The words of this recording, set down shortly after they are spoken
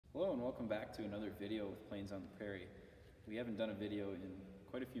Hello and welcome back to another video with Planes on the Prairie. We haven't done a video in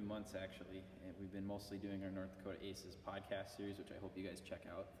quite a few months actually, and we've been mostly doing our North Dakota Aces podcast series, which I hope you guys check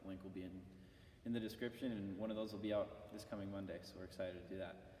out. The link will be in the description, and one of those will be out this coming Monday, so we're excited to do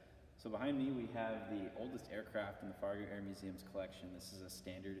that. So behind me we have the oldest aircraft in the Fargo Air Museum's collection. This is a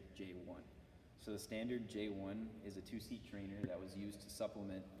standard J-1. So the standard J-1 is a two-seat trainer that was used to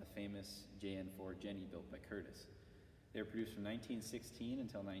supplement the famous JN4 Jenny built by Curtiss. They were produced from 1916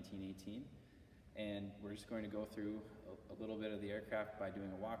 until 1918, and we're just going to go through a little bit of the aircraft by doing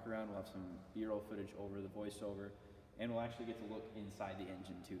a walk around. We'll have some B-roll footage over the voiceover, and we'll actually get to look inside the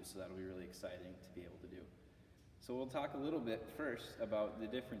engine too, so that'll be really exciting to be able to do. So we'll talk a little bit first about the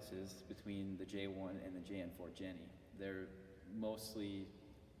differences between the J-1 and the JN4 Jenny. They're mostly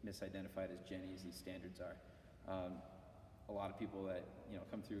misidentified as Jennies, these standards are. A lot of people that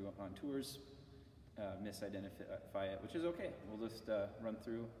come through on tours misidentify it, which is okay. We'll just run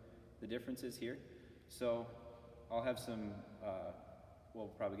through the differences here. So I'll have some, we'll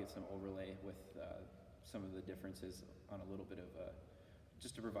probably get some overlay with some of the differences on a little bit of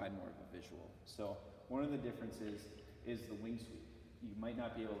just to provide more of a visual. So one of the differences is the wing sweep. You might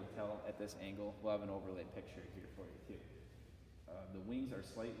not be able to tell at this angle. We'll have an overlay picture here for you too. The wings are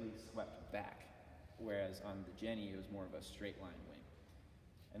slightly swept back, whereas on the Jenny it was more of a straight line wing.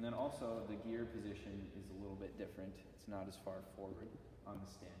 And then also the gear position is a little bit different. It's not as far forward on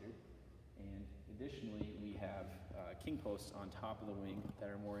the standard. And additionally, we have king posts on top of the wing that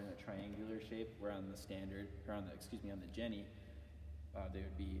are more in a triangular shape, where on the standard, or on the Jenny, they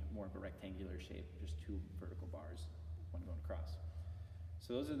would be more of a rectangular shape, just two vertical bars, one going across.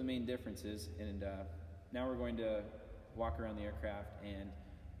 So those are the main differences, and now we're going to walk around the aircraft and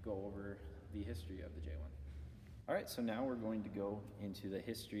go over the history of the J-1. All right, so now we're going to go into the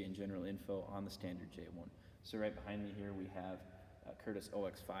history and general info on the standard J-1. So right behind me here we have Curtiss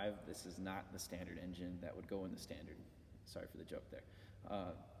OX5. This is not the standard engine that would go in the standard. Sorry for the joke there.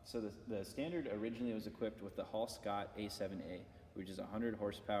 So the standard originally was equipped with the Hall Scott A7A, which is a 100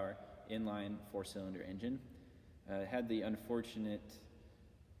 horsepower inline 4-cylinder engine. It had the unfortunate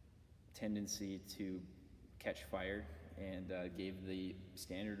tendency to catch fire and gave the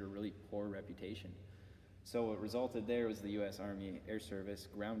standard a really poor reputation. So what resulted there was the U.S. Army Air Service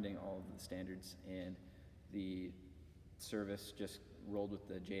grounding all of the standards, and the service just rolled with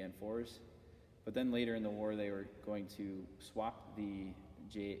the JN4s. But then later in the war, they were going to swap the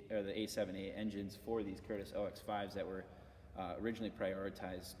A7A engines for these Curtiss OX5s that were originally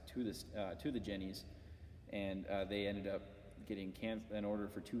prioritized to the Jennies, and they ended up getting an order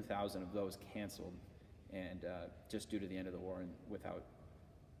for 2,000 of those canceled, and just due to the end of the war and without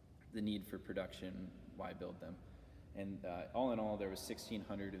the need for production, why build them? And all in all, there was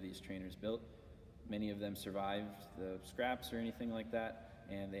 1,600 of these trainers built. Many of them survived the scraps or anything like that,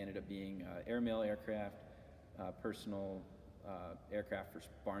 and they ended up being airmail aircraft, personal aircraft for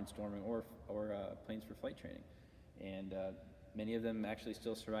barnstorming, or planes for flight training. And many of them actually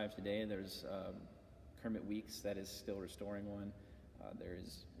still survive today. There's Kermit Weeks that is still restoring one.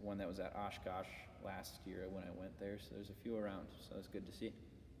 There's one that was at Oshkosh last year when I went there, so there's a few around, so it's good to see.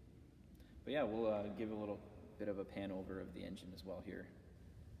 But yeah, we'll give a little bit of a pan over of the engine as well here.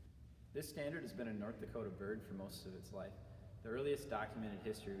 This standard has been a North Dakota bird for most of its life. The earliest documented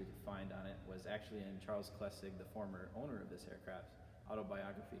history we could find on it was actually in Charles Klessig, the former owner of this aircraft's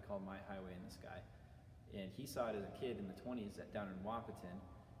autobiography called My Highway in the Sky. And he saw it as a kid in the 20s down in Wahpeton,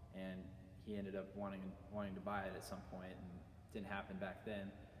 and he ended up wanting to buy it at some point, and it didn't happen back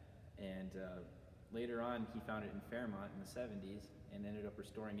then. And later on, he found it in Fairmont in the 70s and ended up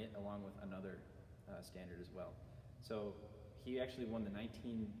restoring it along with another standard as well. So he actually won the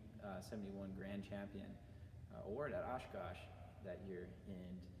 1971 Grand Champion award at Oshkosh that year,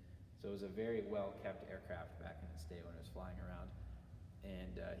 and so it was a very well-kept aircraft back in its day when it was flying around.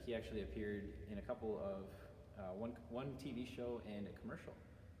 And he actually appeared in a couple of one TV show and a commercial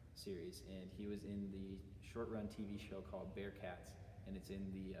series, and he was in the short-run TV show called Bearcats, and it's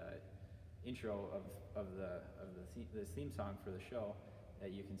in the intro of the theme song for the show.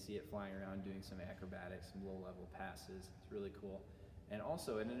 That you can see it flying around doing some acrobatics, some low-level passes. It's really cool. And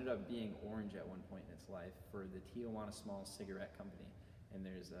also, it ended up being orange at one point in its life for the Tijuana Small Cigarette Company, and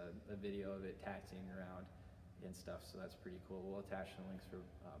there's a video of it taxiing around and stuff, so that's pretty cool. We'll attach the links for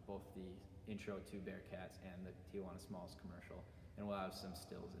both the intro to Bearcats and the Tijuana Smalls commercial, and we'll have some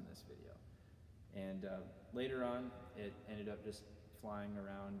stills in this video. And later on, it ended up just flying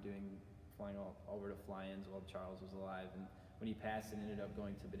around, flying all over to fly-ins while Charles was alive, and when he passed, it ended up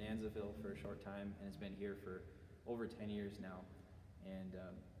going to Bonanzaville for a short time, and has been here for over 10 years now. And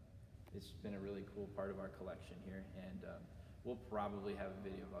it's been a really cool part of our collection here. And we'll probably have a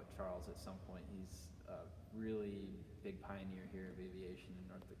video about Charles at some point. He's a really big pioneer here of aviation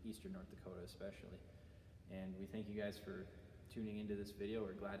in eastern North Dakota especially. And we thank you guys for tuning into this video.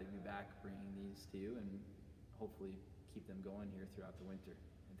 We're glad to be back bringing these to you and hopefully keep them going here throughout the winter.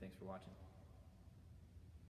 And thanks for watching.